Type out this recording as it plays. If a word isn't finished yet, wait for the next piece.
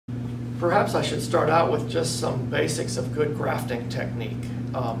Perhaps I should start out with just some basics of good grafting technique.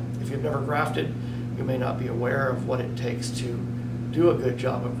 If you've never grafted, you may not be aware of what it takes to do a good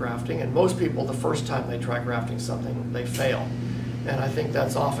job of grafting, and most people, the first time they try grafting something, they fail. And I think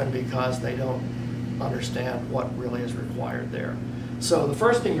that's often because they don't understand what really is required there. So the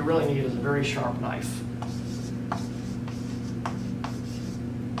first thing you really need is a very sharp knife.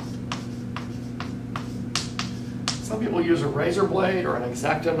 Some people use a razor blade or an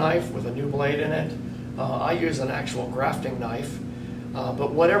X-Acto knife with a new blade in it. I use an actual grafting knife,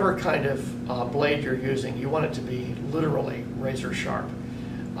 but whatever kind of blade you're using, you want it to be literally razor sharp.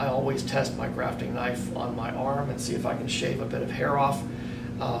 I always test my grafting knife on my arm and see if I can shave a bit of hair off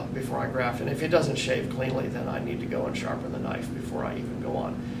before I graft. And if it doesn't shave cleanly, then I need to go and sharpen the knife before I even go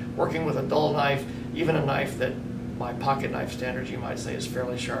on. Working with a dull knife, even a knife that my pocket knife standards you might say is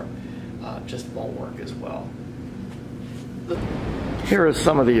fairly sharp, just won't work as well. Here is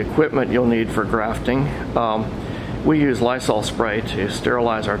some of the equipment you'll need for grafting. We use Lysol spray to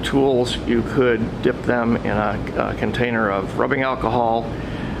sterilize our tools. You could dip them in a container of rubbing alcohol,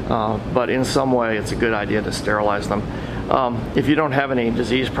 but in some way it's a good idea to sterilize them. If you don't have any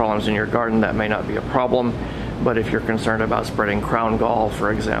disease problems in your garden, that may not be a problem, but if you're concerned about spreading crown gall,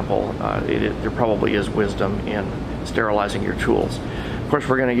 for example, there probably is wisdom in sterilizing your tools. Of course,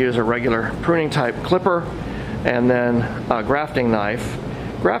 we're going to use a regular pruning type clipper and then a grafting knife.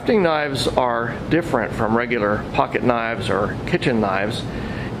 Grafting knives are different from regular pocket knives or kitchen knives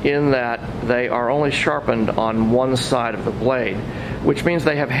in that they are only sharpened on one side of the blade, which means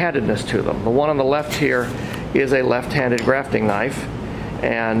they have handedness to them. The one on the left here is a left-handed grafting knife,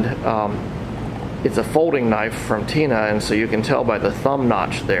 and it's a folding knife from Tina, and so you can tell by the thumb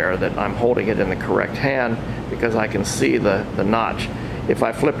notch there that I'm holding it in the correct hand because I can see the notch. If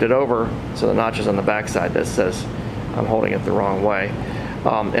I flipped it over so the notch is on the back side, that says I'm holding it the wrong way.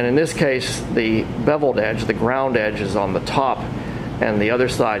 And in this case, the beveled edge, the ground edge, is on the top, and the other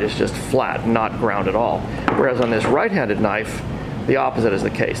side is just flat, not ground at all. Whereas on this right-handed knife, the opposite is the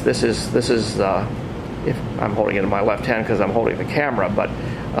case. This is if I'm holding it in my left hand because I'm holding the camera, but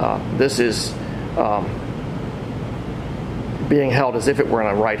this is being held as if it were in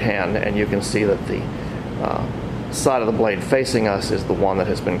a right hand, and you can see that the side of the blade facing us is the one that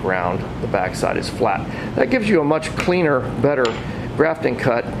has been ground. The back side is flat. That gives you a much cleaner, better grafting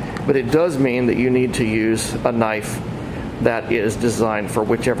cut, but it does mean that you need to use a knife that is designed for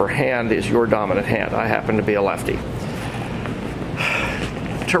whichever hand is your dominant hand. I happen to be a lefty.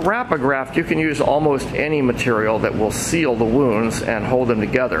 To wrap a graft, you can use almost any material that will seal the wounds and hold them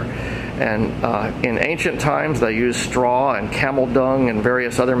together. And in ancient times, they used straw and camel dung and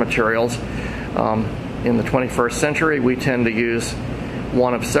various other materials. In the 21st century, we tend to use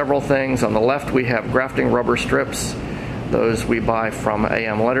one of several things. On the left, we have grafting rubber strips. Those we buy from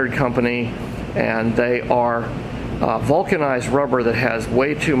AM Leonard Company, and they are vulcanized rubber that has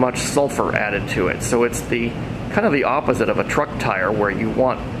way too much sulfur added to it. So it's the kind of the opposite of a truck tire, where you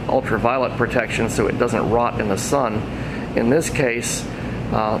want ultraviolet protection so it doesn't rot in the sun. In this case,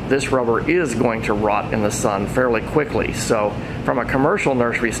 this rubber is going to rot in the sun fairly quickly. So from a commercial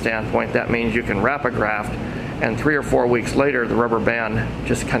nursery standpoint, that means you can wrap a graft, and 3 or 4 weeks later, the rubber band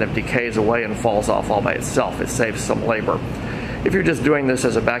just kind of decays away and falls off all by itself. It saves some labor. If you're just doing this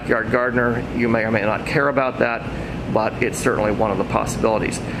as a backyard gardener, you may or may not care about that, but it's certainly one of the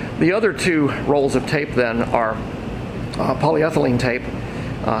possibilities. The other two rolls of tape then are polyethylene tape,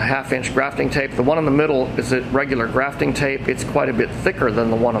 half-inch grafting tape. The one in the middle is a regular grafting tape. It's quite a bit thicker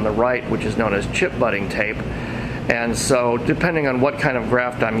than the one on the right, which is known as chip budding tape. And so depending on what kind of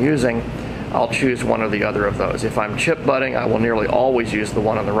graft I'm using, I'll choose one or the other of those. If I'm chip budding, I will nearly always use the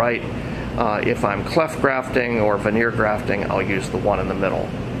one on the right. If I'm cleft grafting or veneer grafting, I'll use the one in the middle.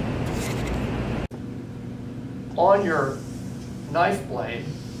 On your knife blade,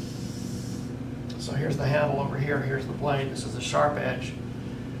 so here's the handle over here, here's the blade, this is the sharp edge.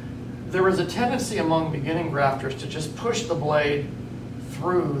 There is a tendency among beginning grafters to just push the blade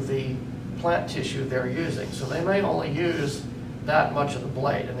through the plant tissue they're using. So they may only use that much of the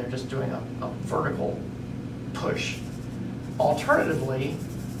blade, and they're just doing a vertical push. Alternatively,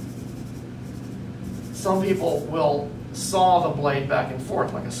 some people will saw the blade back and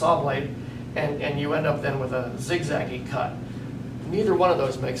forth like a saw blade, and you end up then with a zigzaggy cut. Neither one of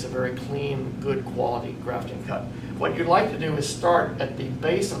those makes a very clean, good quality grafting cut. What you'd like to do is start at the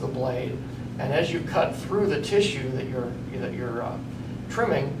base of the blade, and as you cut through the tissue that you're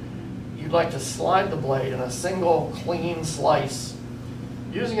trimming, you'd like to slide the blade in a single clean slice,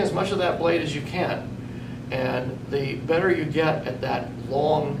 using as much of that blade as you can. And the better you get at that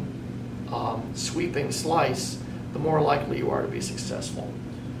long sweeping slice, the more likely you are to be successful.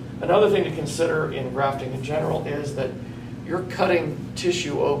 Another thing to consider in grafting in general is that you're cutting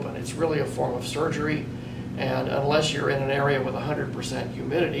tissue open. It's really a form of surgery, and unless you're in an area with 100%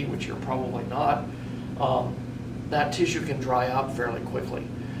 humidity, which you're probably not, that tissue can dry out fairly quickly.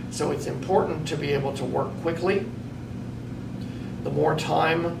 So it's important to be able to work quickly. The more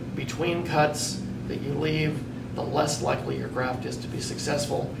time between cuts that you leave, the less likely your graft is to be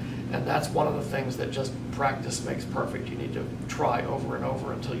successful. And that's one of the things that just practice makes perfect. You need to try over and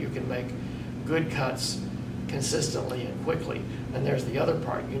over until you can make good cuts consistently and quickly. And there's the other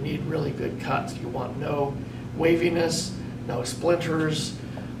part. You need really good cuts. You want no waviness, no splinters.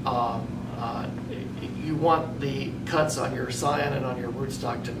 You want the cuts on your scion and on your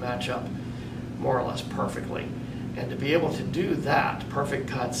rootstock to match up more or less perfectly. And to be able to do that, perfect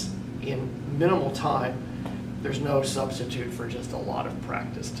cuts in minimal time, there's no substitute for just a lot of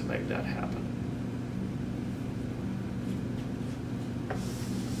practice to make that happen.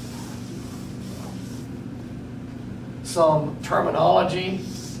 Some terminology.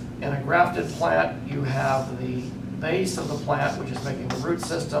 In a grafted plant, you have the base of the plant, which is making the root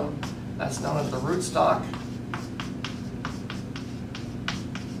system. That's known as the rootstock,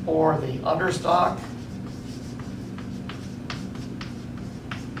 or the understock,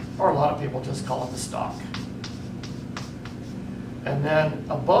 or a lot of people just call it the stock. And then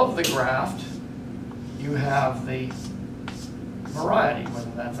above the graft, you have the variety,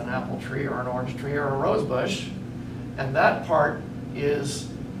 whether that's an apple tree or an orange tree or a rose bush. And that part is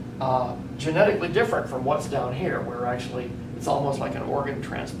genetically different from what's down here, where actually it's almost like an organ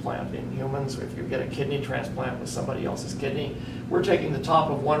transplant in humans. If you get a kidney transplant with somebody else's kidney, we're taking the top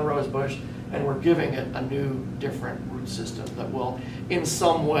of one rose bush and we're giving it a new, different root system that will, in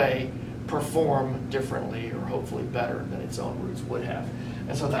some way, perform differently or hopefully better than its own roots would have.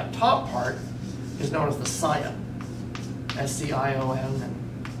 And so that top part is known as the scion, S-C-I-O-N, and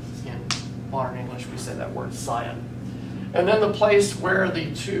in modern English we say that word scion. And then the place where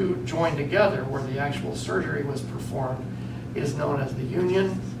the two join together, where the actual surgery was performed, is known as the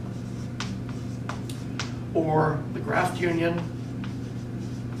union, or the graft union,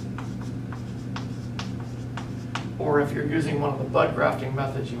 or if you're using one of the bud grafting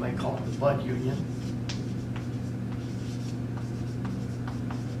methods, you may call it the bud union.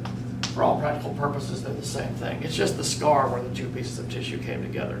 For all practical purposes, they're the same thing. It's just the scar where the two pieces of tissue came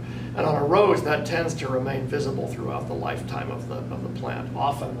together. And on a rose, that tends to remain visible throughout the lifetime of the plant.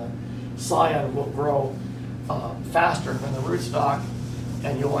 Often the scion will grow faster than the rootstock,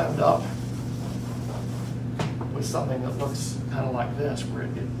 and you'll end up with something that looks kind of like this, where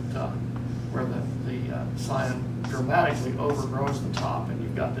the scion dramatically overgrows the top, and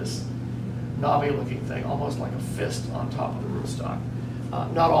you've got this knobby-looking thing, almost like a fist on top of the rootstock.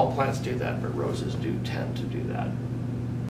 Not all plants do that, but roses do tend to do that.